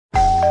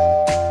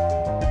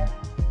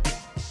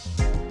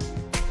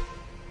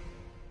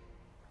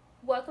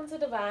to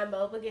Divine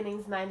Bold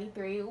Beginnings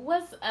 93.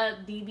 What's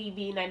up,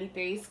 DBB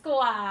 93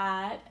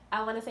 squad?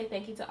 I want to say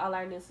thank you to all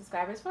our new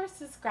subscribers for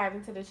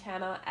subscribing to the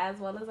channel, as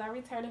well as our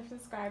returning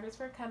subscribers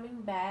for coming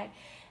back.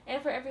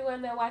 And for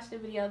everyone that watched the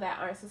video that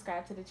aren't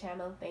subscribed to the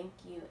channel, thank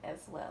you as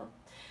well.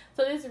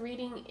 So this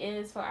reading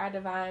is for our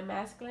Divine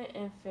Masculine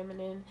and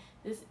Feminine.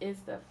 This is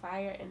the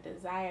fire and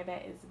desire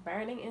that is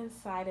burning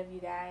inside of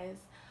you guys.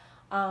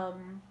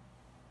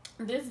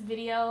 This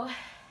video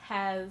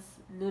has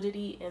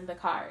nudity in the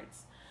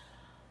cards.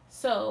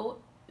 So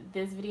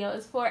this video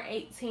is for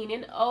 18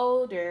 and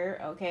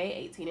older, okay?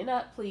 18 and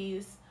up,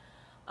 please.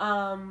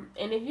 And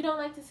if you don't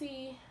like to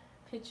see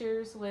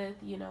pictures with,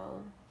 you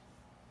know,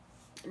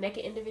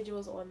 naked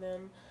individuals on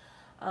them,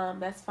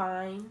 that's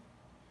fine.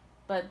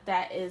 But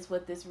that is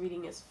what this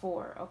reading is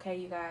for, okay,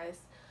 you guys?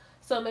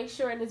 So make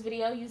sure in this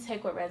video you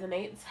take what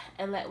resonates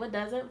and let what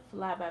doesn't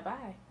fly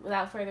bye-bye.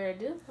 Without further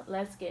ado,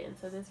 let's get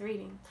into this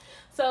reading.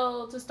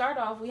 So to start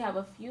off, we have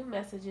a few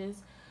messages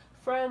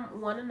from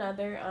one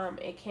another.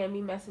 It can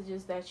be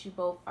messages that you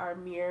both are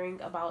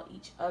mirroring about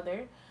each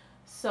other.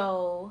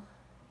 So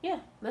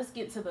yeah, let's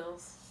get to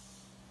those.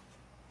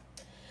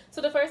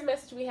 So the first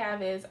message we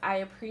have is, I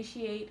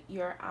appreciate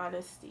your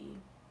honesty.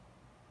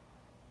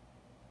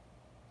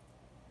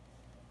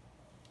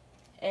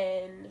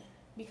 And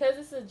because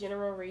it's a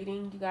general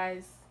reading, you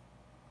guys,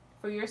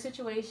 for your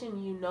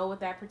situation, you know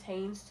what that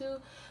pertains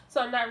to. So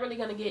I'm not really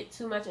going to get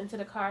too much into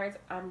the cards.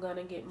 I'm going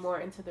to get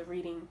more into the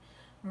reading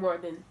more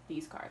than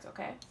these cards,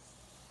 okay?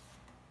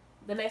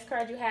 The next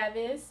card you have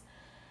is,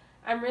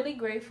 I'm really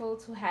grateful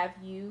to have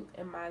you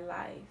in my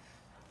life.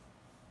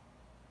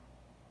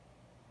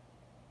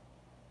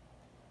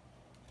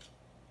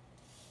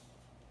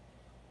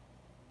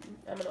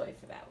 I'm going to wait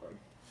for that one,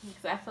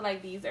 because I feel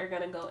like these are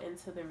going to go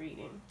into the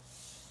reading.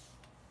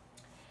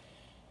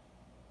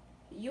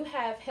 You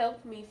have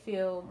helped me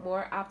feel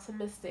more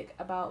optimistic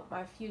about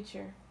my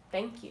future.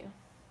 Thank you.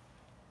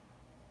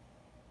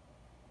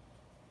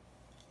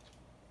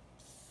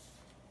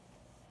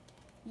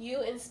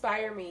 You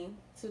inspire me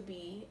to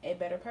be a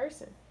better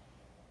person.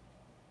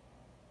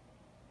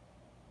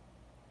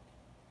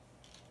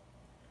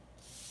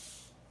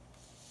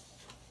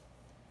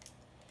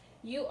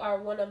 You are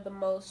one of the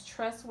most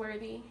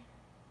trustworthy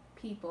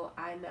people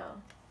I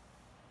know.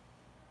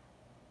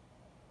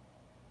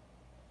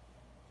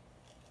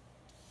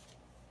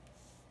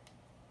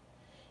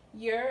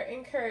 Your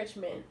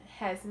encouragement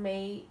has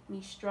made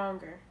me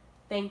stronger.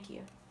 Thank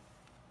you.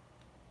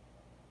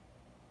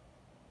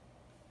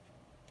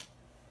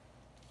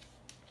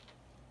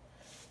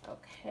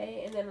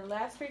 Okay, and then the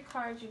last three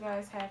cards you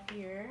guys have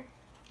here.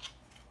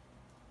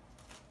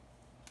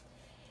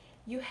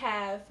 You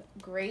have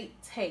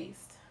great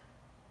taste.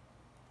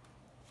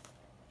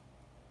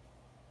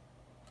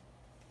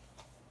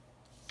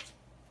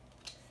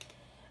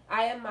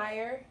 I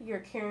admire your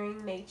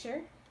caring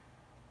nature.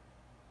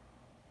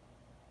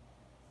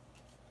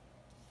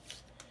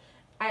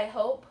 I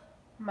hope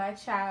my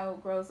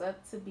child grows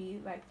up to be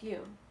like you.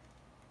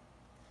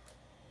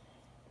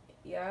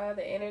 Yeah,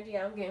 the energy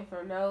I'm getting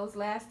from those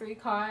last three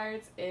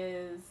cards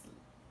is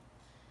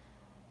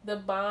the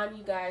bond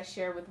you guys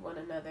share with one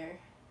another.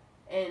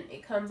 And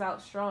it comes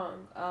out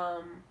strong.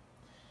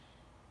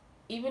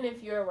 Even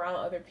if you're around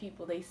other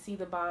people, they see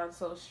the bond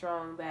so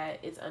strong that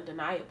it's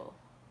undeniable.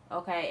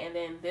 Okay, and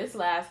then this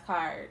last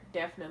card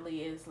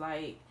definitely is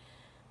like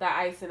the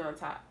icing on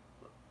top.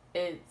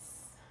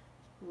 It's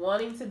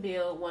wanting to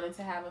build, wanting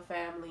to have a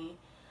family.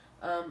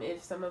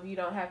 If some of you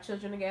don't have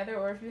children together,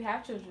 or if you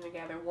have children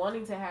together,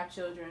 wanting to have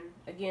children,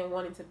 again,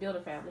 wanting to build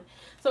a family.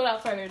 So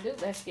without further ado,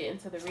 let's get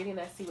into the reading.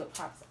 Let's see what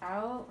pops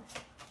out.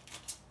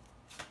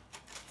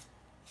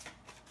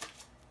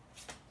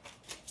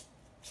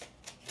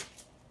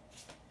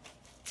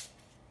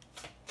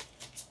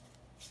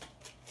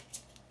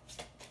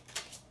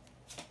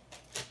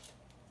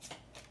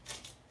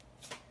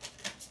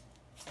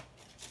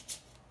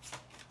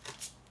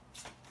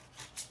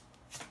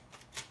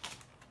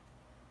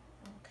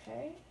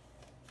 Okay.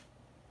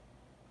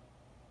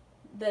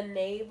 The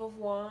Knave of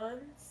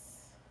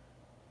Wands.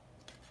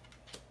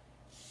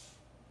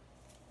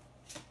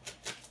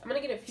 I'm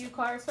going to get a few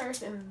cards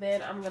first, and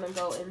then I'm going to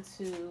go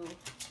into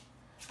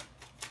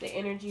the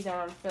energy that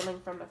I'm feeling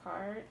from the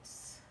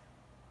cards.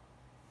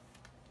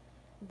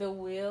 The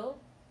Wheel.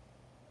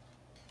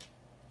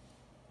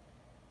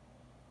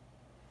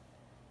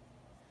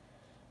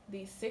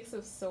 The Six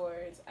of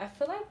Swords. I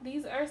feel like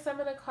these are some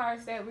of the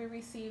cards that we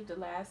received the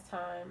last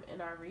time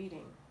in our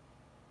reading.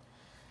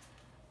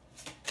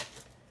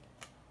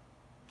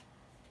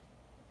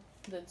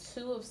 The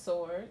Two of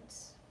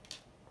Swords.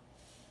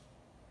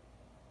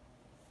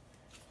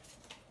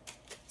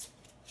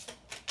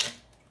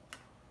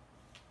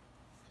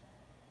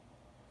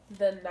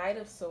 The Knight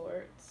of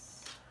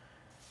Swords.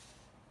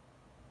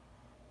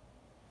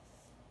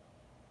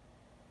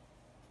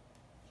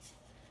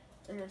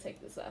 I'm going to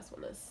take this last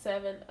one, the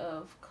Seven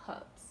of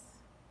Cups.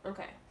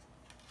 Okay.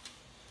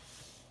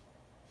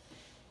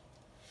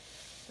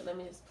 So let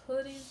me just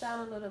pull these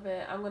down a little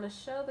bit. I'm going to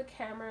show the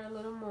camera a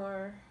little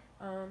more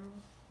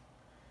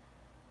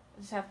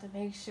Just have to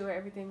make sure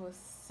everything was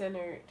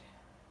centered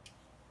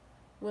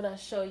when I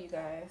show you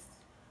guys.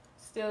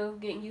 Still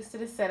getting used to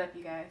the setup,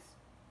 you guys.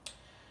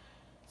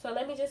 So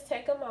let me just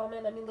take a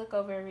moment. Let me look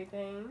over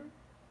everything.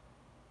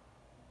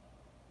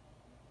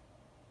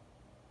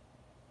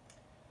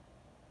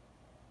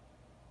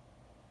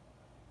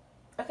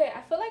 Okay,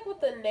 I feel like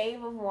with the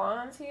Knave of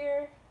Wands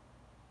here,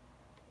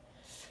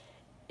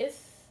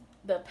 it's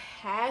the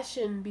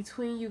passion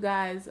between you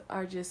guys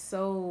are just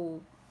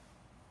so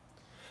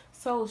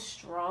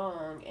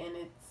strong, and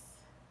it's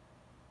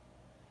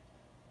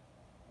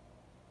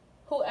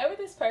whoever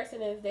this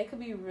person is, they could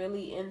be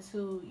really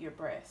into your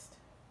breast.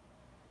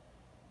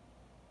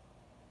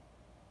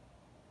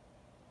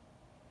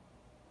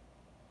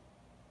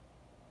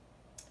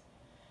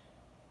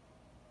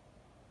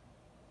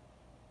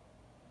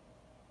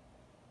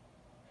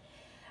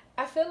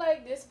 I feel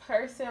like this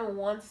person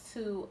wants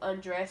to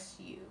undress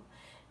you.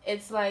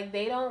 It's like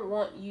they don't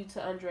want you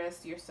to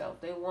undress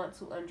yourself. They want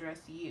to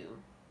undress you.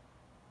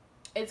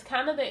 It's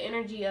kind of the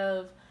energy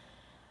of,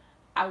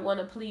 I want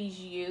to please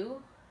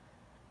you.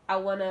 I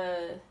want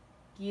to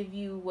give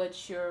you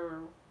what you're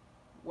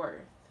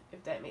worth,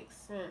 if that makes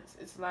sense.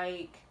 It's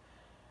like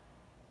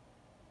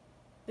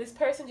this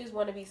person just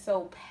want to be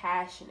so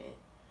passionate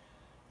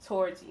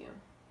towards you.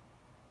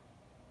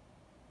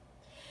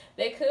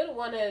 They could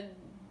want to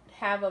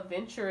have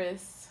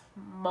adventurous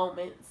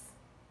moments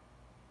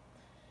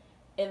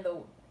in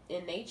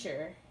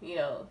nature, you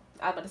know.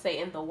 I'm about to say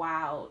in the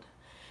wild,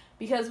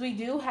 because we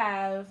do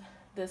have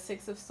the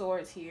Six of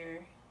Swords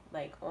here,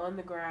 like on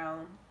the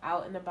ground,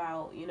 out and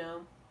about, you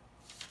know.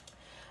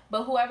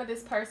 But whoever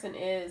this person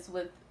is,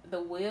 with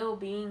the Wheel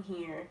being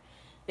here,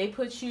 they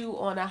put you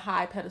on a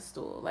high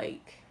pedestal.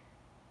 Like,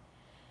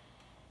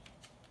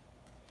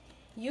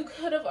 you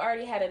could have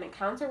already had an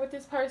encounter with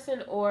this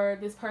person, or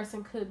this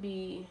person could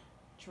be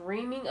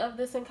dreaming of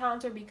this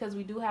encounter, because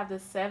we do have the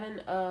Seven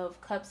of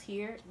Cups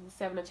here, the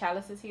Seven of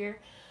Chalices here.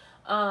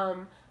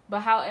 But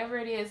however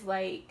it is,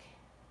 like,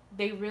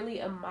 they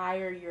really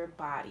admire your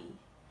body.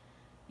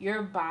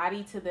 Your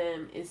body to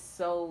them is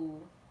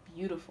so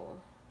beautiful.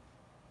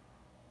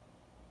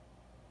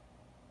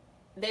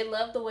 They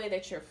love the way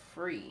that you're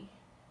free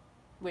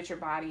with your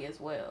body as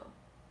well.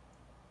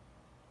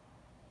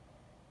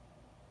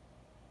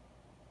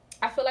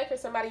 I feel like for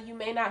somebody, you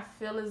may not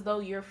feel as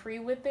though you're free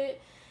with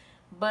it,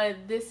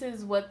 but this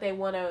is what they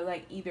want to,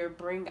 like, either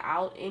bring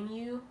out in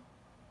you.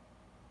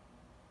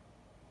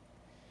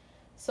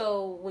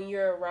 So when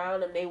you're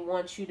around them, they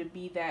want you to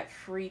be that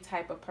free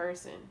type of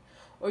person.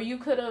 Or you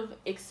could have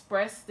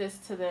expressed this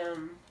to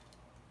them,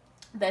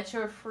 that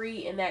you're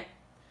free in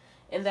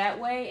that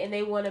way, and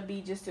they want to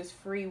be just as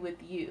free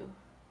with you.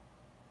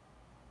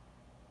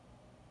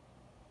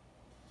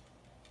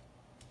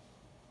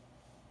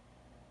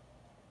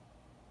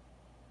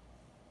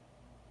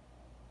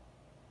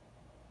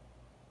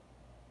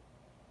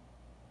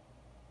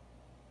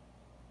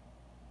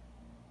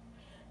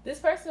 This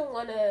person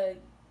want to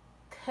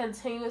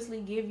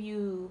continuously give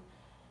you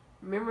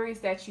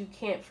memories that you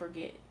can't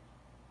forget.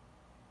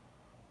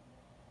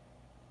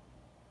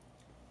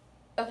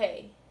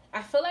 Okay,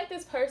 I feel like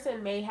this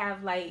person may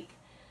have, like,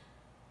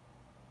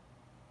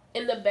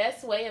 in the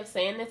best way of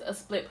saying this, a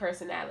split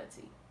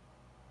personality.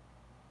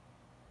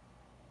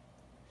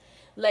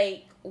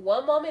 Like,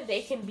 one moment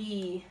they can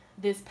be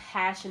this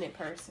passionate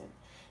person.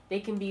 They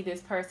can be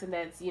this person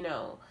that's, you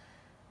know,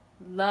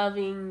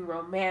 loving,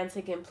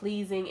 romantic, and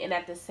pleasing, and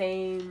at the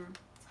same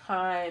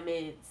time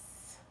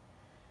it's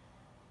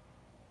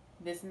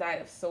this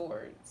Knight of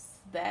Swords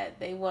that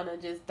they want to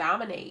just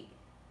dominate.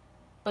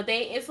 But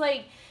it's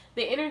like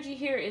the energy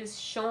here is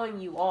showing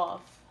you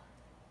off.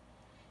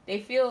 They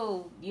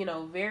feel, you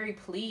know, very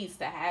pleased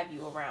to have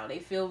you around. They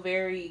feel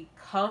very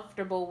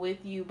comfortable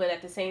with you, but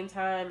at the same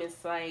time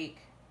it's like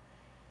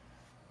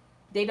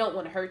they don't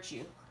want to hurt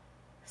you.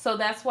 So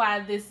that's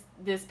why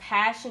this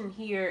passion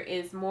here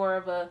is more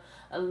of a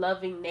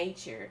loving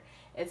nature.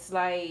 It's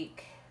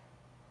like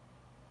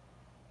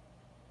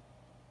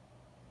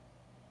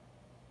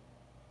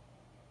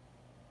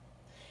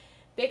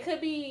they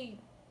could be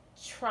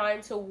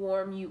trying to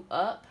warm you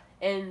up,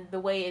 and the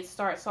way it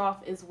starts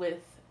off is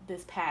with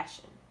this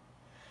passion.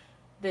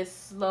 This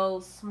slow,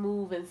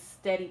 smooth, and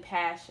steady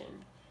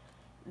passion.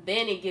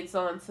 Then it gets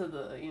on to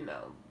the, you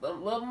know, the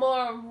little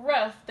more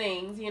rough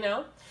things, you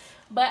know.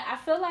 But I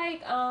feel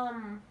like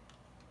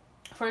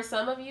for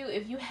some of you,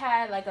 if you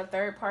had like a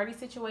third party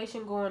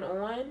situation going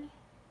on,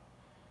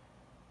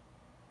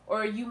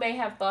 or you may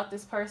have thought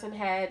this person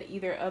had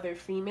either other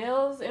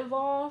females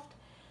involved,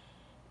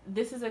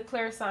 this is a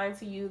clear sign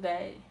to you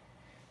that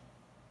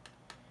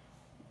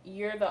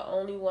you're the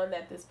only one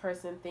that this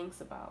person thinks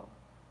about.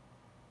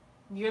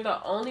 You're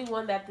the only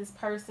one that this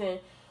person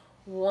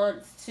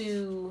wants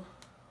to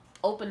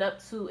open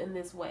up to in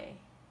this way.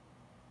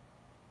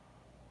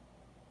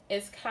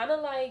 It's kind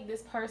of like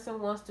this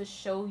person wants to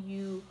show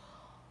you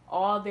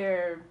all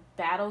their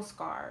battle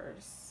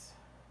scars.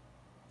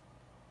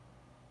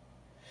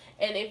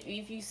 And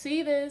if you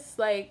see this,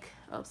 like,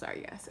 oh,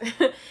 sorry, guys.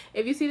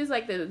 If you see this,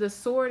 like, the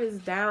sword is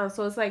down.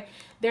 So it's like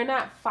they're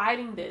not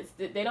fighting this.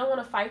 They don't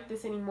want to fight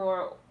this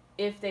anymore.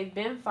 If they've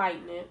been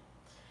fighting it,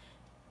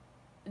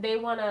 they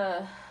want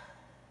to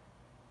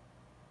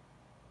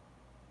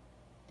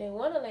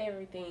lay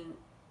everything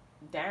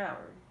down.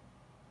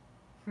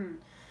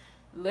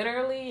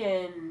 Literally,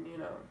 and, you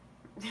know.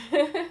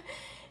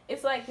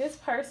 It's like this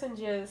person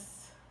just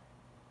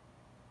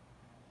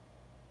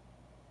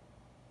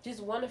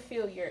want to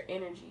feel your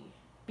energy,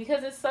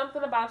 because it's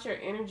something about your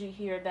energy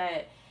here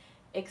that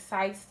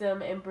excites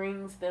them and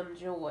brings them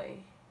joy.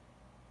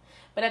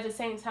 But at the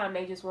same time,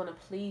 they just want to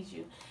please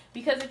you.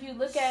 Because if you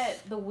look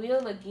at the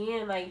wheel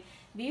again, like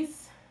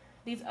these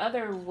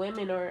other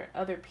women or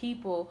other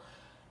people,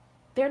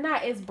 they're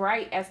not as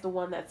bright as the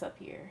one that's up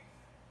here.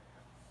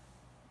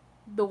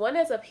 The one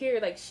that's up here,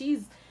 like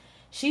she's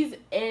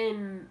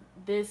in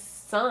this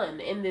sun,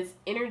 in this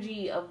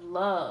energy of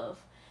love.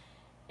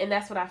 And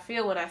that's what I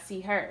feel when I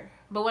see her.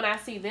 But when I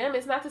see them,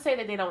 it's not to say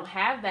that they don't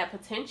have that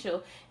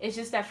potential. It's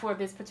just that for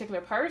this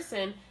particular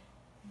person,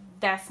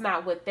 that's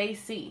not what they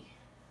see.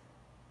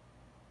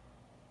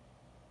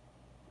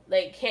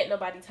 Like, can't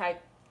nobody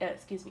top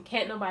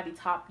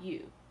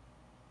you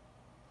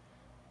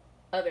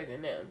other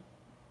than them.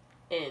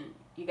 And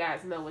you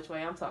guys know which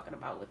way I'm talking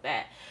about with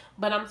that.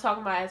 But I'm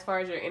talking about as far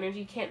as your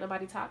energy, can't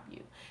nobody top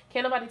you.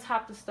 Can't nobody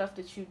top the stuff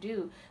that you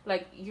do.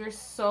 Like, you're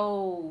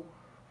so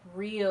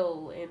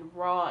real and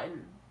raw,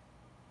 and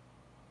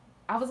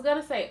I was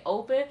gonna say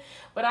open,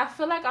 but I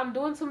feel like I'm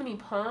doing too many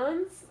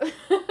puns.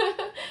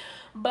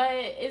 But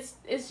it's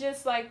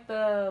just like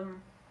you're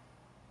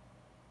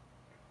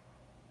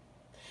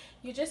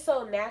just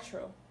so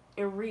natural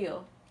and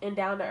real and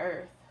down to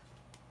earth.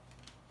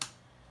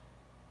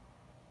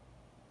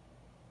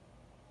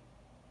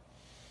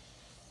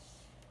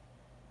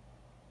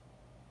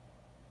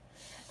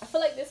 I feel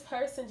like this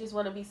person just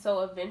want to be so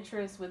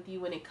adventurous with you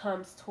when it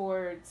comes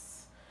towards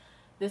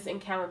this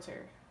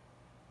encounter.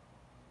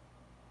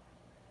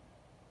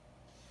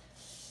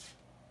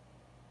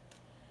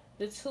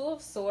 The Two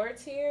of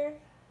Swords here,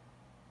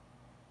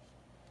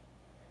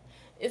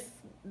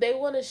 they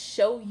want to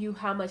show you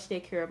how much they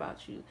care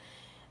about you.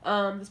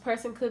 This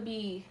person could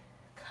be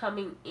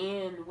coming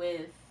in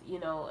with, you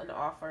know, an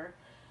offer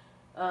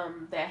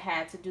that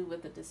had to do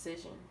with a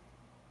decision,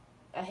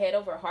 a head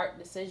over heart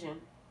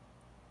decision.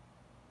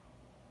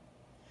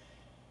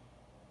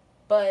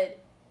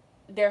 But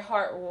their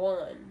heart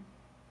won.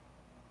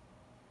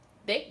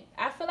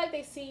 I feel like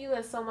they see you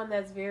as someone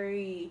that's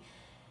very,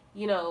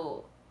 you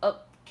know,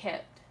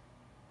 upkept.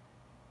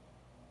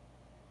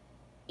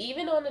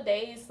 Even on the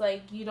days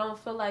like you don't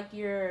feel like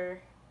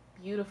you're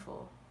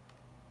beautiful.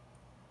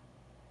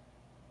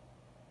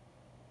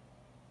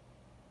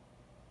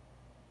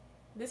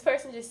 This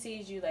person just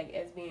sees you like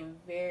as being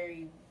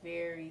very,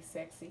 very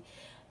sexy.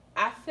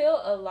 I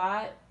feel a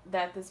lot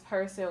that this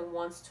person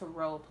wants to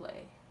role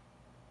play.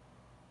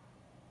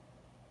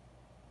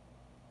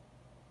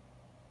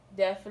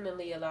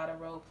 Definitely a lot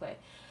of role play.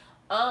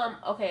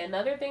 Okay,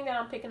 another thing that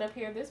I'm picking up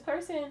here, this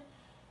person,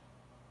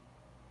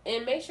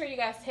 and make sure you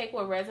guys take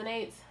what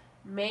resonates,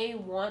 may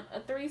want a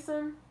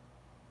threesome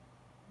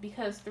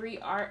because 3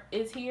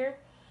 is here.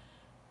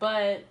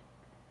 But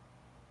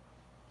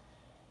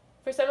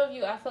for some of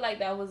you, I feel like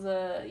that was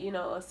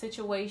a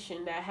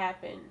situation that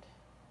happened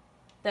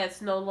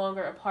that's no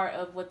longer a part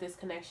of what this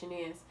connection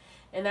is.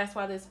 And that's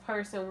why this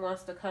person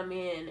wants to come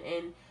in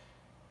and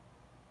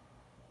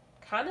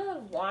kind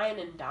of wine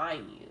and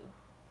dine you.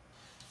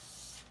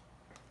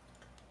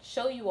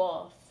 Show you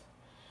off.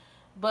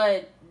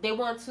 But they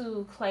want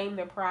to claim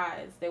their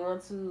prize. They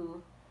want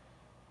to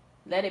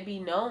let it be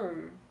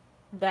known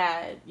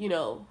that, you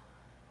know,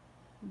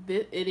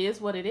 it is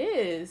what it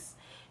is.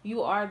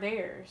 You are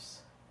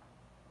theirs.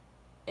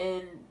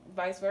 And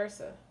vice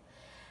versa.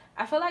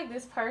 I feel like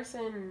this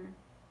person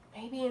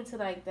may be into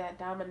like that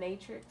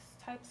dominatrix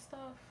type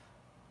stuff.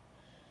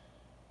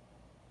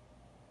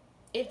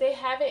 If they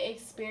haven't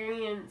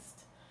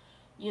experienced,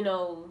 you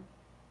know,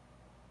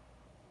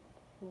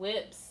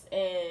 whips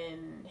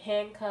and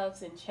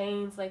handcuffs and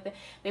chains like that,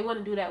 they want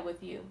to do that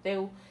with you.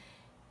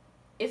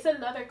 It's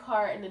another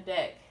card in the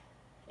deck.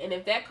 And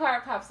if that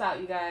card pops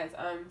out, you guys,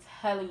 I'm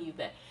telling you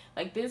that,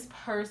 like, this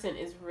person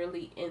is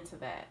really into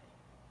that.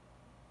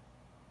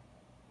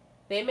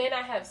 They may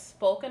not have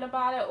spoken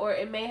about it, or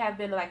it may have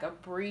been like a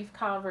brief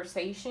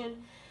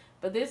conversation.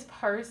 But this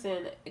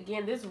person,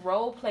 again, this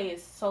role play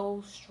is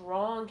so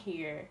strong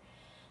here.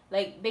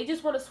 Like, they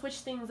just want to switch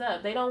things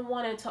up. They don't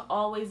want it to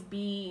always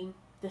be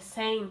the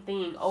same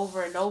thing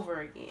over and over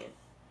again.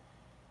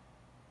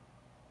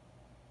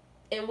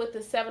 And with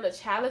the 7 of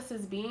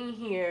Chalices being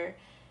here,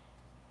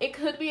 it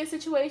could be a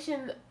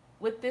situation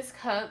with this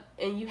cup,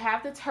 and you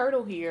have the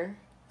turtle here.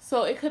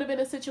 So it could have been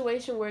a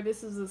situation where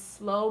this is a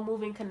slow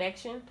moving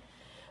connection,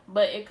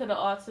 but it could have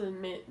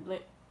ultimately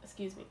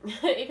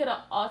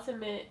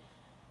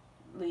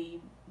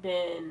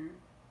been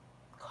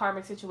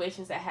karmic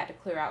situations that had to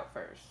clear out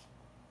first.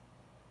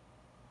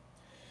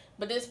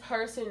 But this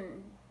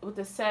person with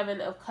the 7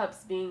 of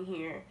Cups being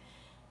here,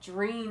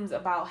 dreams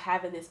about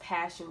having this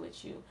passion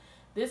with you.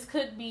 This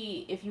could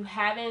be, if you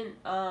haven't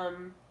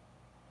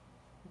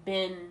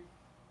been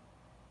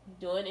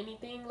doing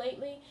anything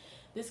lately,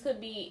 this could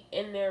be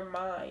in their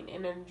mind,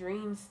 in their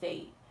dream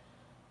state.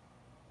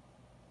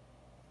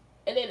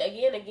 And then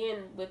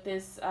again with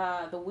this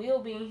the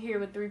wheel being here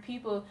with 3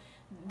 people,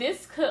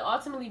 this could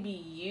ultimately be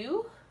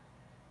you,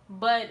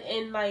 but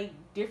in like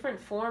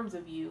different forms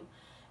of you,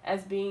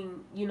 as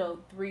being, you know,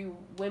 3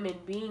 women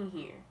being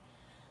here.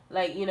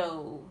 Like, you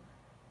know,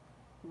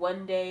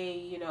 one day,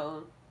 you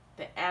know,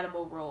 the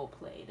animal role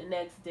play, the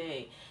next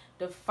day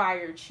the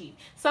fire chief,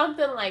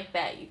 something like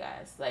that, you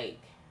guys. Like,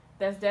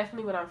 that's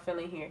definitely what I'm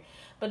feeling here.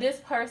 But this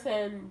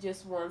person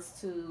just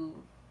wants to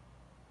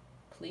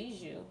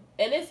please you,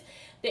 and it's,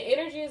 the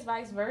energy is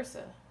vice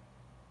versa.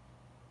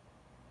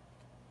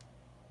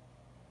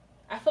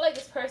 I feel like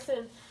this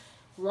person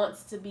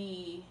wants to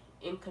be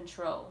in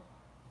control.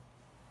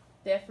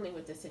 Definitely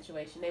with this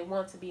situation, they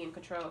want to be in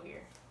control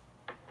here.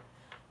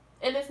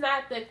 And it's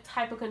not the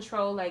type of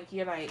control like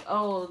you're like,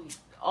 oh,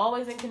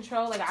 always in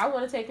control, like I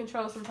want to take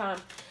control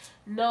sometimes.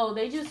 No,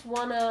 they just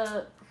want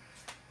to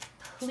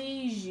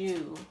please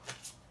you.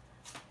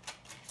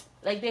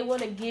 Like, they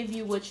want to give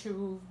you what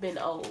you've been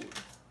owed.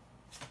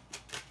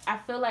 I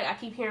feel like I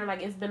keep hearing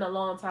like it's been a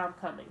long time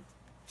coming.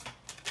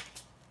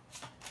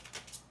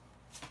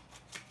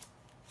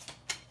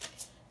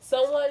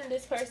 Someone,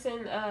 this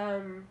person,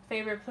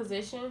 favorite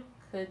position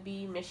could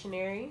be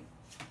missionary.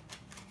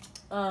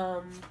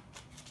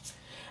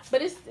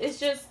 But it's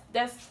just,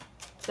 that's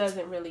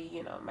doesn't really,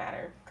 you know,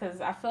 matter, because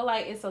I feel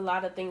like it's a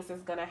lot of things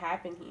that's gonna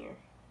happen here.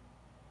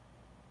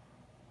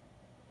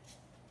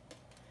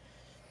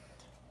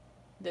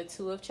 The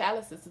 2 of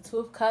chalices, the 2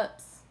 of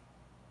cups.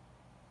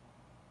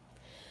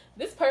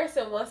 This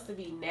person wants to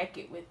be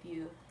naked with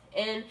you.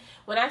 And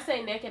when I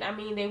say naked, I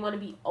mean they want to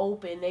be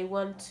open. They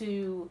want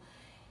to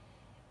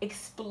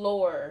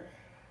explore.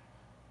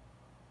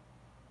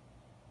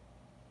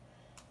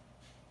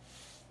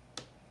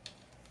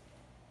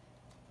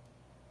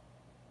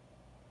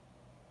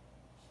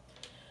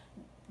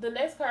 The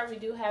next card we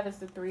do have is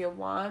the 3 of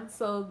Wands.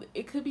 So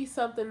it could be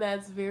something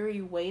that's very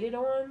weighted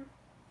on.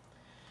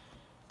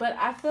 But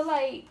I feel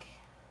like...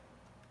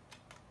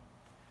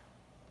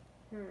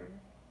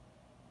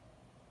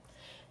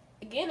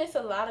 Again, it's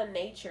a lot of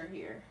nature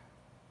here.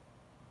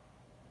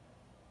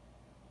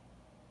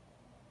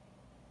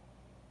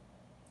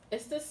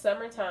 It's the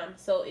summertime,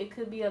 so it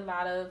could be a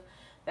lot of...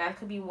 That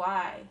could be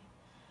why.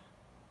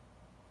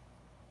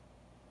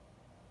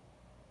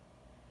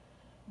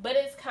 But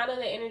it's kind of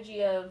the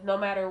energy of, no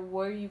matter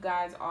where you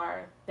guys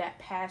are, that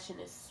passion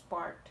is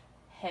sparked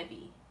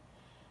heavy.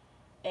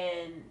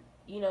 And,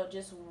 you know,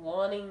 just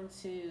wanting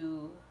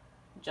to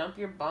jump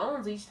your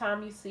bones each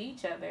time you see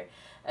each other.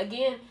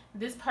 Again,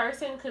 this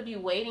person could be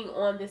waiting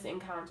on this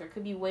encounter,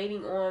 could be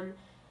waiting on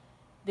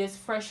this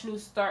fresh new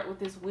start with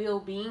this wheel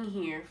being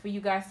here for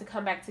you guys to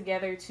come back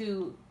together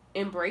to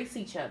embrace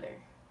each other.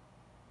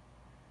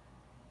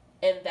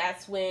 And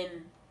that's when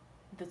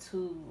the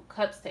 2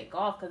 cups take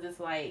off, because it's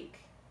like,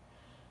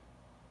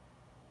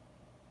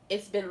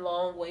 it's been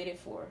long waited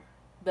for.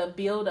 The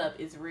build-up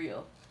is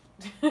real.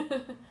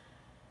 I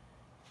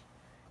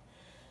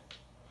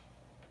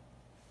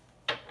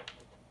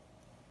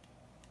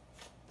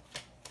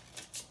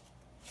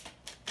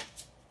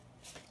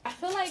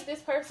feel like this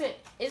person,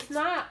 it's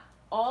not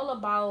all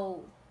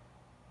about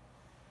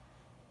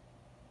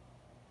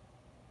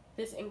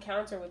this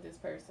encounter with this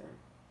person.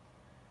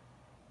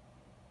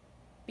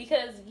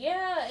 Because,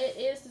 yeah, it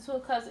is the 2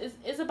 of cups.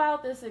 It's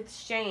about this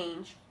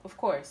exchange, of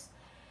course.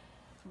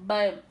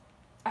 But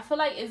I feel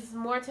like it's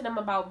more to them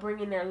about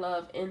bringing their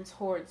love in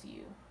towards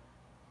you.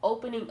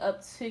 Opening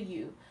up to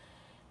you.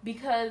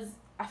 Because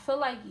I feel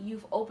like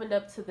you've opened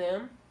up to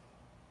them.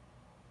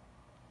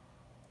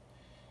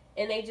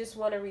 And they just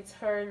want to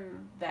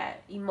return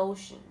that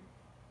emotion.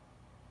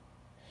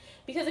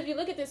 Because if you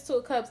look at this 2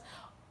 of cups,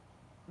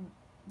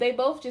 they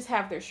both just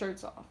have their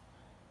shirts off.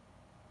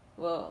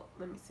 Well,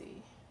 let me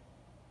see.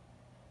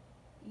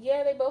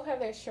 Yeah, they both have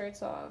their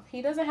shirts off.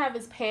 He doesn't have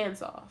his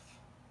pants off.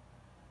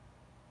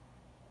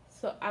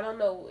 So I don't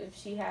know if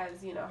she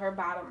has, you know, her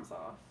bottoms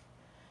off.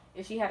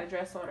 If she had a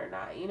dress on or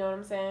not. You know what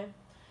I'm saying?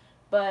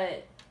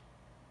 But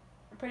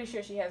I'm pretty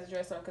sure she has a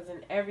dress on, because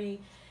in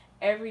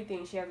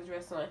everything she has a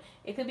dress on.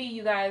 It could be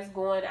you guys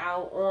going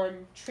out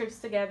on trips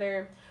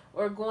together,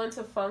 or going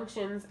to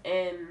functions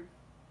and,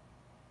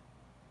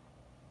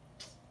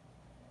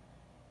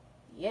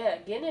 yeah,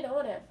 getting it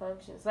on at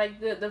functions. Like,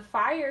 the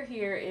fire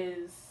here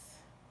is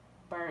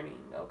burning,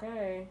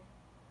 okay?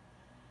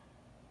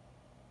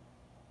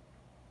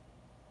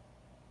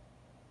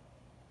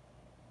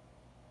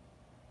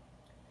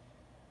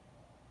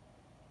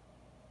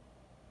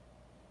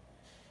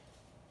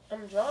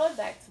 I'm drawn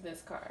back to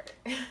this card.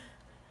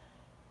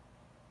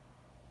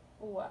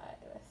 Why?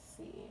 Let's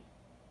see.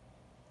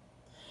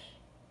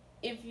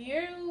 If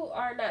you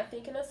are not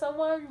thinking of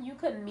someone, you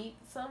could meet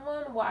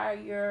someone while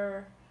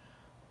you're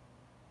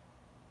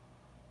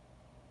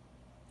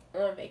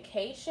on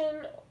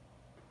vacation.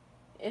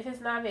 If it's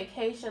not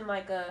vacation,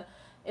 like a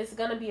It's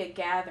going to be a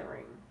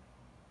gathering.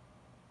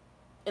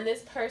 And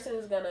this person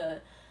is going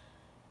to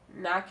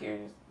knock your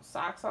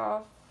socks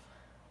off.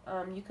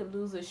 You could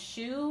lose a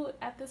shoe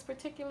at this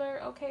particular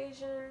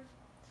occasion.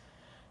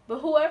 But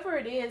whoever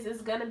it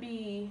is going to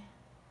be...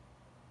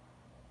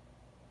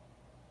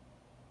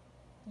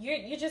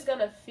 You're just going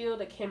to feel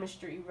the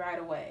chemistry right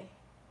away.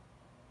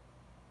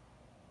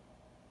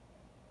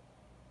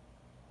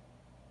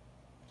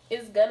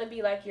 It's going to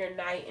be like your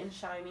knight in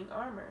shining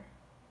armor.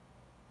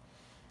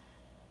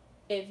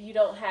 If you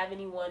don't have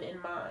anyone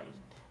in mind.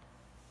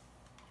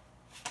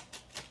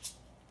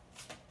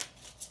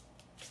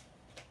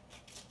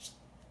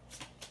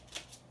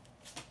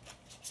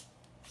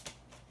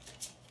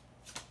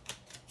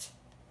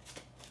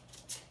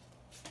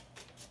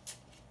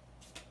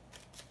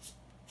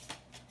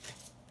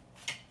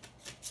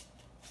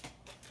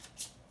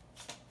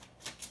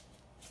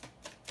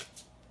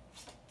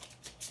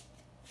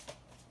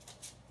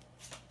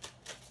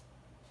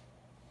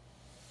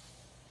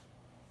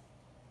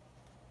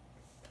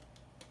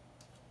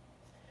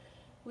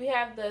 We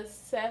have the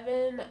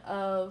Seven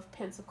of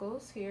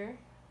Pentacles here.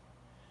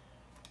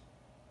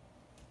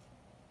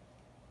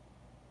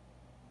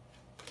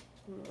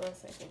 Give me 1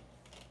 second.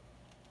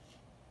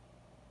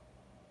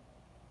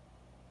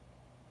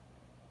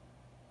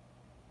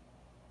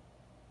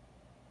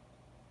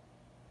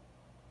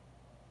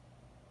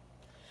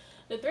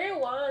 The Three of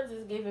Wands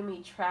is giving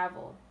me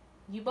travel.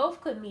 You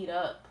both could meet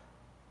up.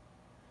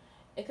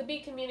 It could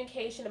be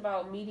communication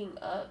about meeting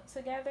up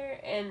together,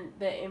 and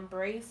the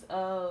embrace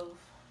of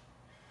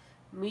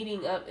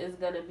meeting up is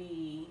going to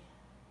be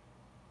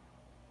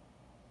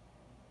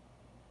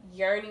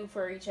yearning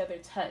for each other,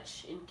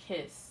 touch and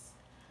kiss.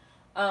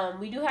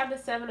 We do have the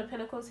Seven of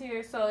Pentacles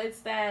here, so it's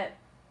that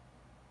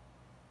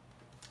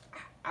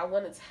I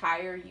want to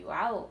tire you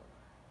out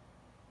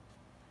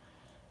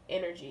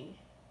energy.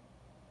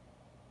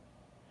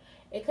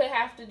 It could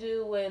have to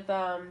do with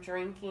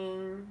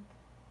drinking,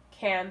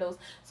 candles.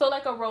 So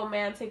like a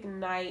romantic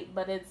night,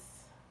 but it's...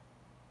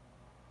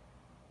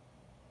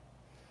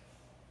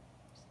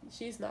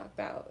 She's knocked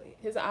out.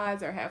 His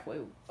eyes are halfway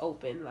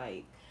open.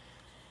 Like,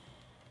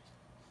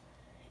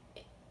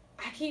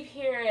 I keep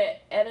hearing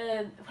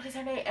Etta, what is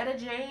her name? Etta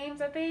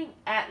James, I think.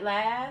 At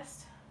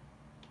last.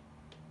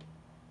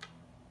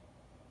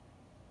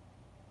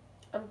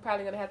 I'm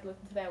probably going to have to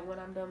listen to that when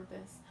I'm done with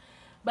this.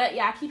 But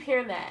yeah, I keep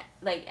hearing that.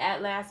 Like,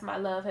 at last my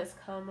love has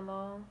come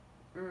along.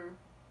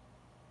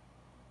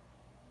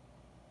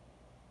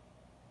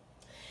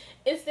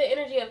 It's the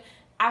energy of,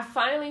 I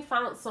finally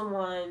found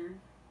someone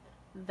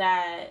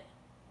that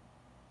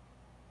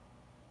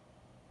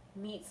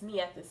meets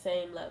me at the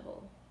same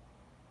level.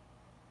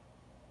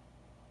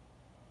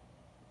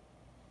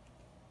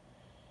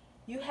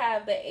 You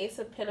have the Ace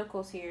of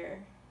Pentacles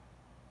here.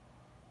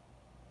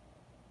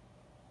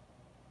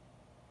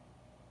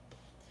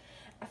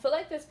 I feel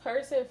like this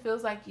person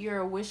feels like you're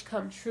a wish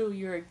come true.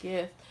 You're a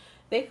gift.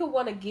 They could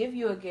want to give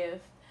you a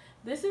gift.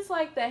 This is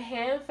like the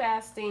hand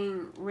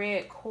fasting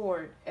red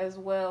cord as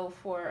well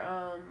for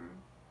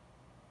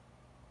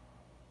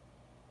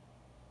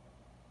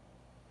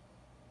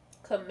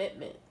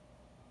commitment.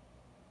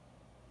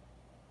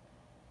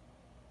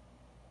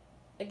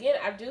 Again,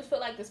 I do feel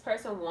like this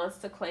person wants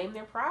to claim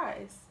their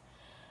prize.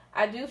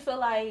 I do feel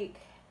like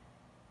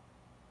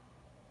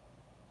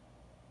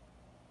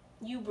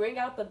you bring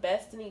out the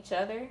best in each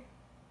other.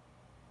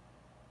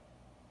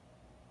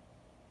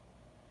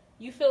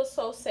 You feel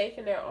so safe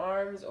in their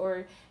arms,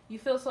 or you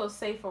feel so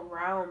safe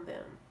around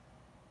them.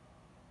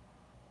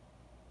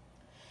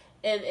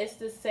 And it's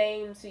the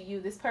same to you.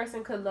 This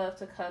person could love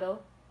to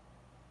cuddle.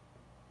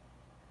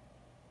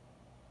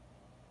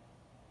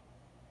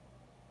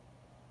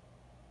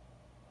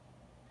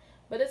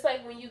 But it's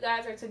like when you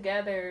guys are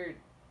together,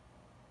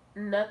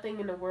 nothing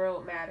in the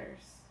world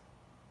matters.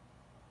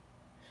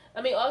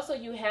 I mean, also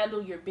you handle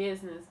your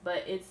business,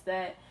 but it's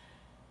that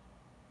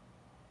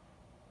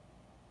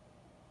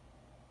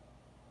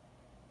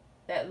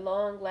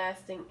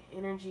long-lasting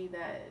energy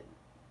that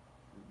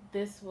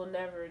this will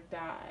never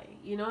die.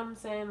 You know what I'm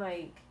saying?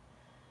 Like,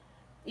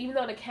 even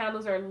though the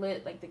candles are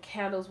lit, like the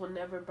candles will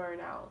never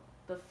burn out.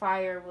 The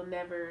fire will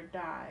never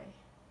die.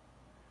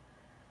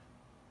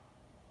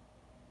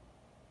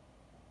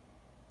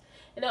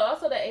 And then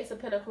also the Ace of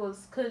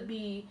Pentacles could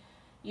be,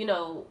 you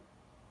know,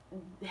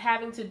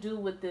 having to do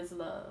with this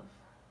love.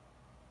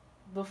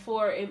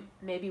 Before it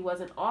maybe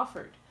wasn't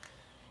offered.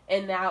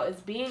 And now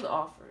it's being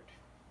offered.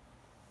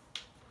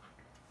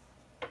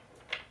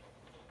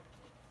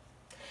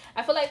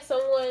 I feel like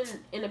someone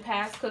in the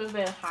past could have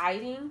been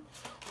hiding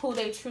who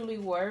they truly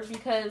were,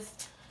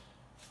 because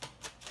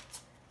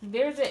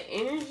there's an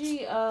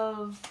energy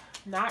of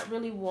not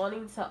really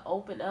wanting to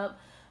open up.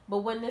 But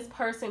when this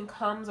person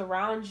comes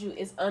around you,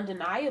 it's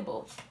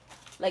undeniable.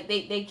 Like,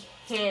 they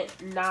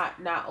can't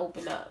not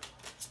open up.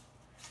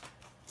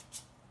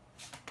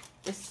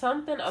 There's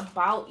something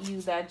about you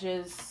that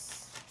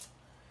just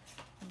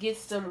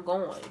gets them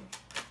going.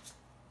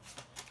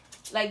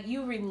 Like,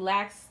 you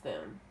relax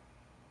them.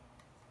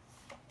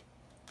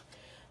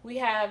 We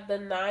have the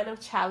Nine of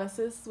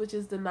Chalices, which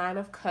is the Nine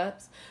of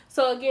Cups.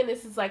 So again,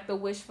 this is like the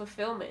wish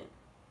fulfillment.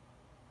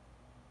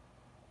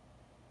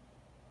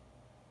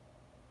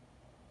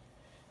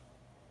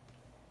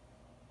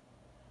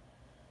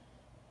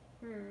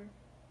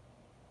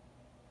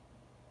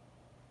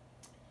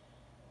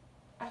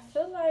 I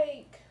feel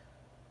like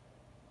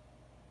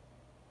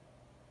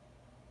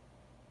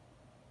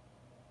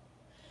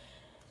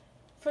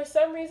for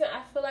some reason,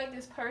 I feel like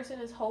this person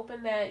is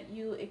hoping that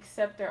you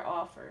accept their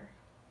offer.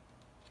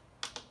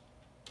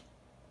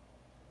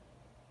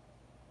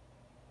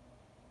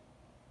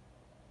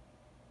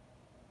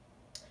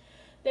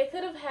 They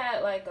could have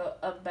had like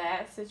a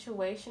bad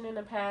situation in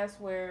the past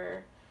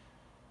where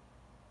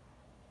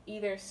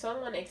either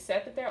someone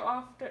accepted their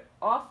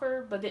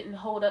offer but didn't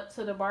hold up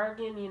to the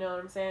bargain, you know what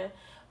I'm saying?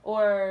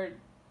 Or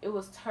it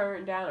was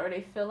turned down, or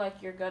they feel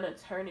like you're going to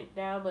turn it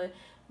down, but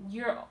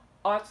you're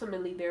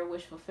ultimately their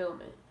wish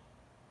fulfillment.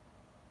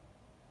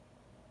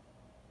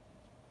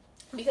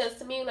 Because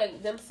to me,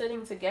 like, them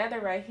sitting together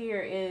right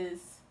here is...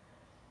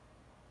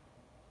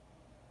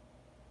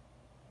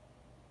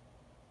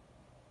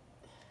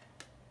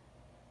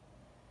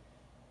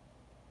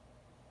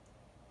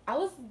 I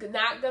was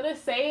not going to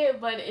say it,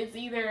 but it's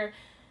either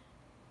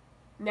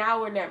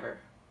now or never.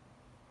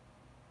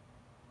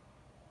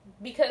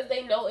 Because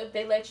they know if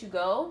they let you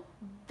go,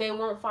 they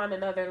won't find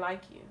another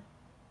like you.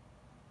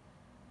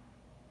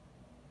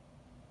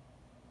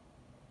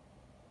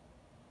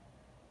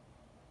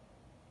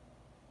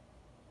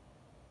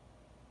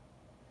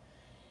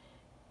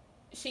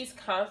 She's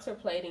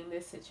contemplating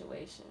this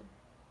situation.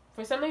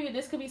 For some of you,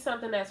 this could be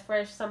something that's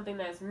fresh, something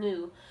that's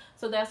new.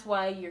 So that's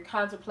why you're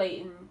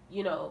contemplating,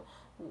 you know,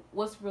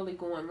 what's really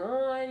going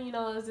on. You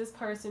know, is this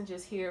person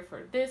just here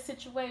for this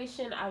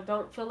situation? I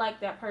don't feel like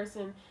that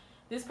person,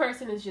 this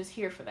person is just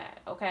here for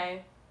that,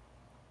 okay?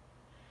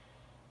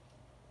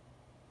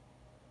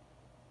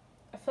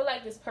 I feel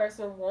like this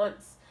person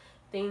wants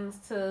things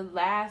to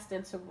last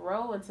and to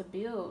grow and to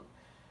build.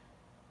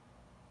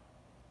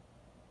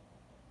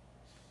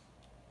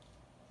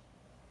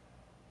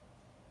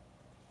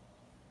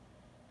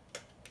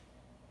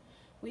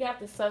 We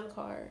have the Sun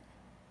card.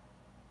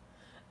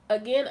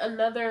 Again,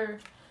 another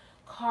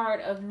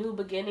card of new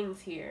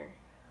beginnings here.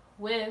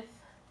 With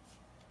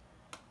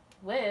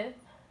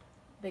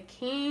the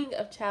King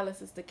of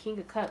Chalices, the King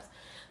of Cups.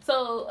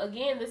 So,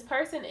 again, this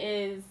person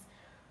is,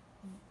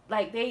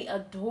 like, they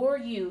adore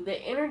you. The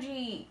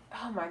energy,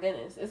 oh my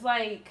goodness. It's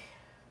like,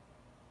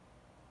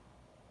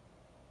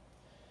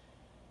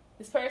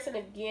 this person,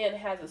 again,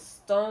 has a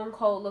stone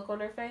cold look on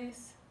their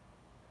face.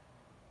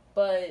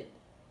 But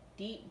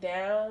deep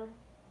down,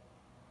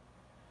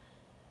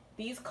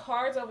 these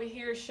cards over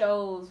here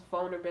shows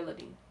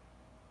vulnerability.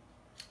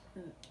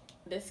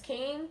 This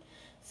king,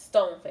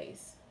 stone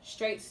face.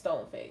 Straight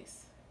stone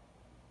face.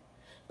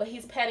 But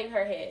he's petting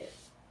her head.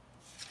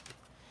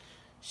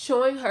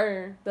 Showing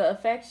her the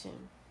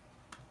affection.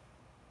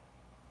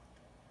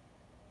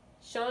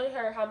 Showing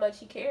her how much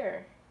he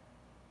cares.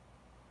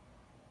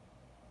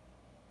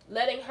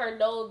 Letting her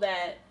know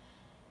that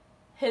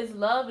his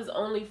love is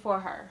only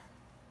for her.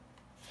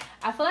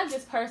 I feel like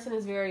this person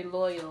is very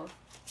loyal.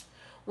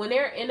 When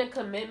they're in a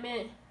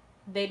commitment,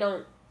 they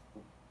don't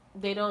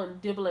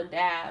dibble and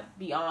dab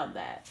beyond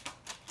that.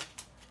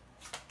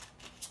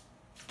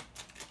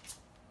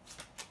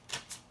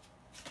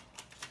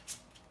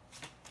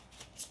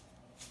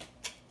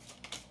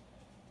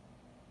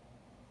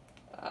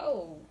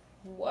 Oh,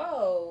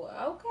 whoa,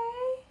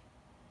 okay.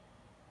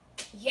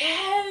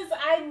 Yes,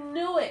 I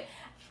knew it.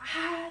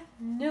 I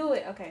knew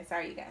it. Okay,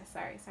 sorry, you guys.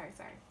 Sorry.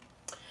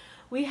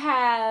 We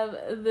have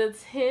the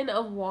Ten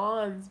of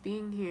Wands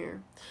being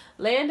here.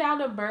 Laying down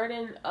the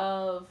burden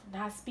of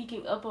not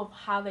speaking up of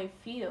how they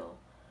feel.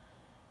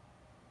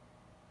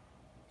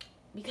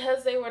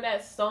 Because they were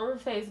that stone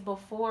face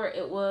before,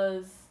 it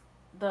was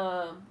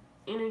the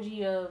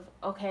energy of,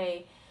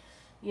 okay,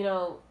 you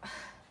know,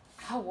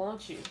 I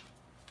want you.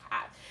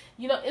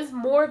 You know, it's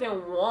more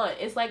than want.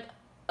 It's like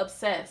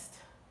obsessed.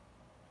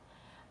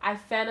 I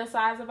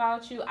fantasize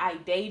about you. I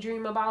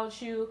daydream about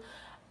you.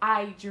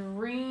 I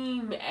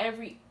dream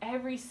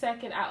every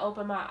second I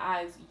open my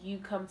eyes, you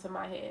come to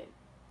my head.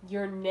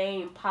 Your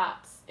name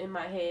pops in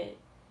my head.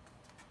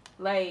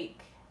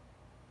 Like,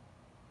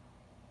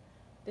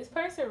 this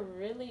person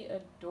really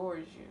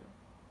adores you.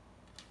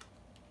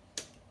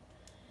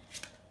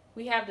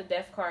 We have the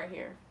Death card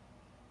here.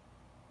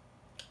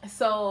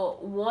 So,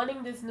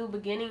 wanting this new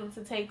beginning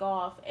to take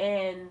off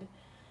and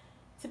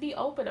to be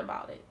open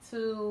about it,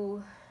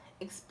 to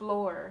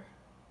explore.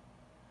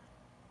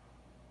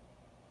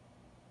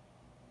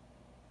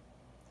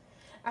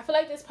 I feel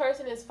like this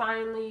person is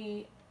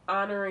finally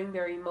honoring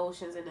their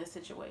emotions in this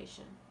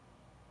situation.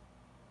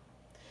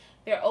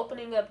 They're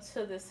opening up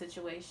to this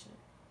situation.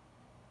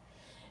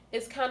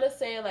 It's kind of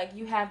saying like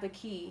you have the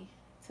key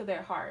to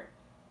their heart.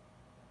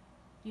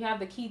 You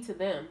have the key to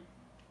them.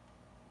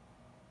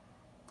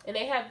 And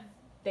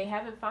they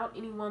haven't found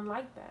anyone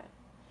like that.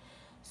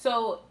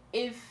 So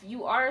if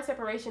you are in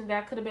separation,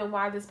 that could have been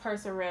why this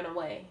person ran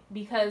away.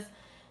 Because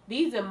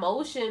these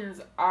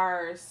emotions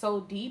are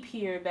so deep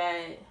here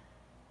that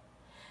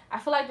I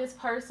feel like this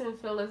person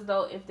feel as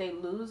though if they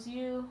lose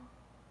you,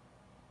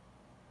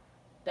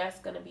 that's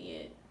gonna be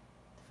it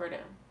for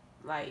them.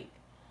 Like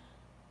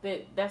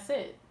that's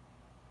it.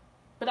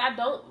 But I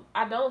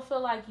don't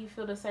feel like you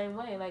feel the same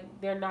way. Like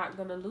they're not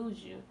gonna lose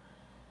you.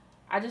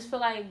 I just feel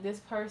like this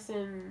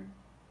person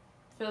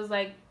feels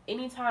like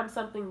anytime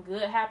something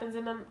good happens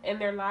in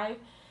their life,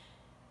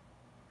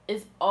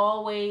 is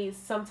always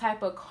some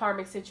type of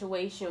karmic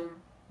situation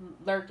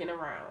lurking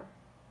around.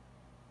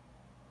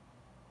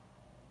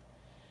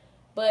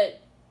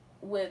 But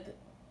with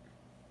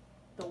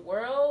the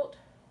world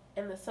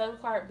and the sun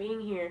card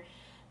being here,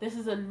 this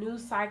is a new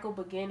cycle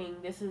beginning.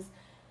 This is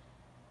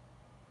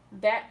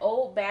that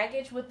old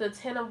baggage with the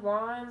Ten of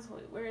Wands.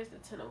 Wait, where is the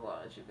Ten of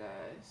Wands, you guys?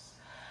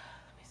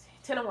 Let me see.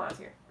 Ten of Wands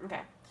here.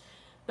 Okay.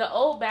 The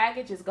old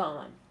baggage is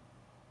gone.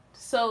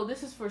 So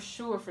this is for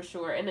sure, for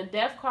sure. And the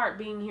Death card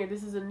being here,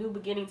 this is a new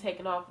beginning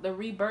taking off. The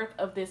rebirth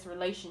of this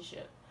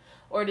relationship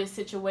or this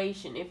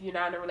situation if you're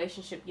not in a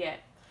relationship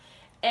yet.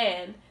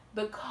 And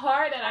the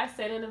card that I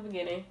said in the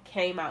beginning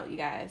came out, you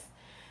guys.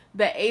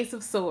 The Ace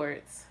of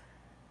Swords.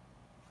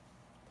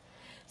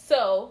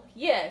 So,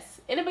 yes,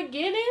 in the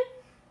beginning,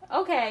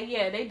 okay,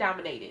 yeah, they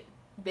dominated.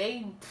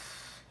 They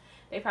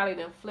probably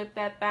done flipped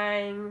that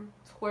thing,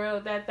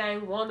 twirled that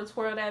thing, want to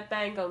twirl that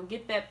thing, gonna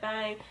get that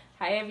thing,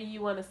 however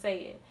you want to say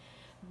it.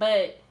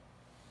 But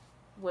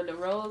when the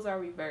roles are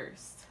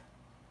reversed,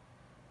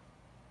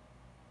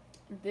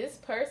 this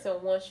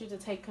person wants you to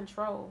take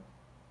control.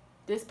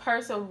 This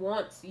person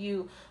wants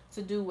you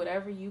to do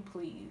whatever you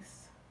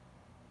please.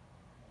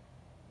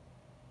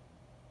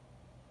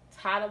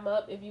 Tie them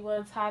up if you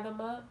want to tie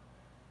them up.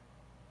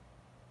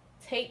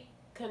 Take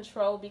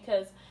control,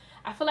 because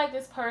I feel like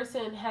this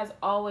person has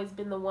always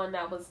been the one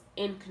that was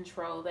in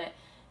control, that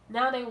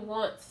now they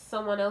want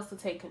someone else to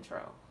take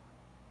control.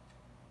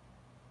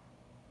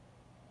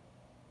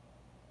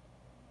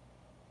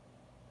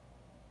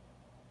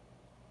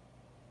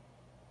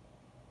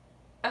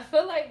 I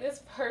feel like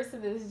this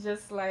person is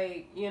just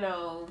like, you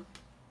know,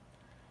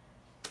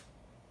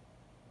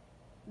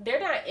 they're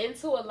not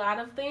into a lot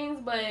of things,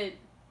 but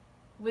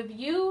with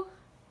you,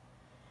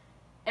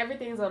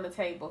 everything's on the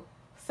table.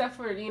 Except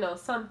for, you know,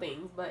 some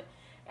things, but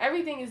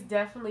everything is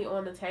definitely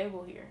on the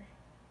table here.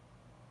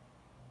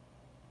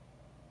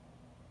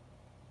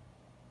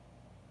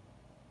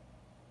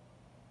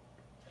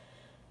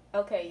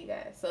 Okay, you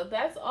guys, so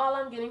that's all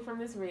I'm getting from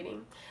this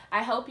reading.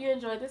 I hope you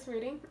enjoyed this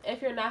reading.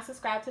 If you're not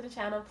subscribed to the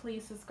channel,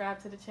 please subscribe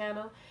to the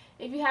channel.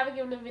 If you haven't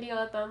given the video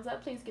a thumbs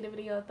up, please give the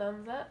video a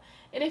thumbs up.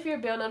 And if your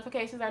bell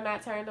notifications are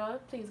not turned on,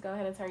 please go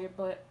ahead and turn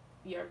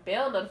your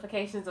bell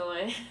notifications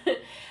on.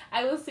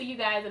 I will see you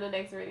guys in the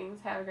next readings.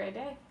 Have a great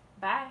day.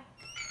 Bye.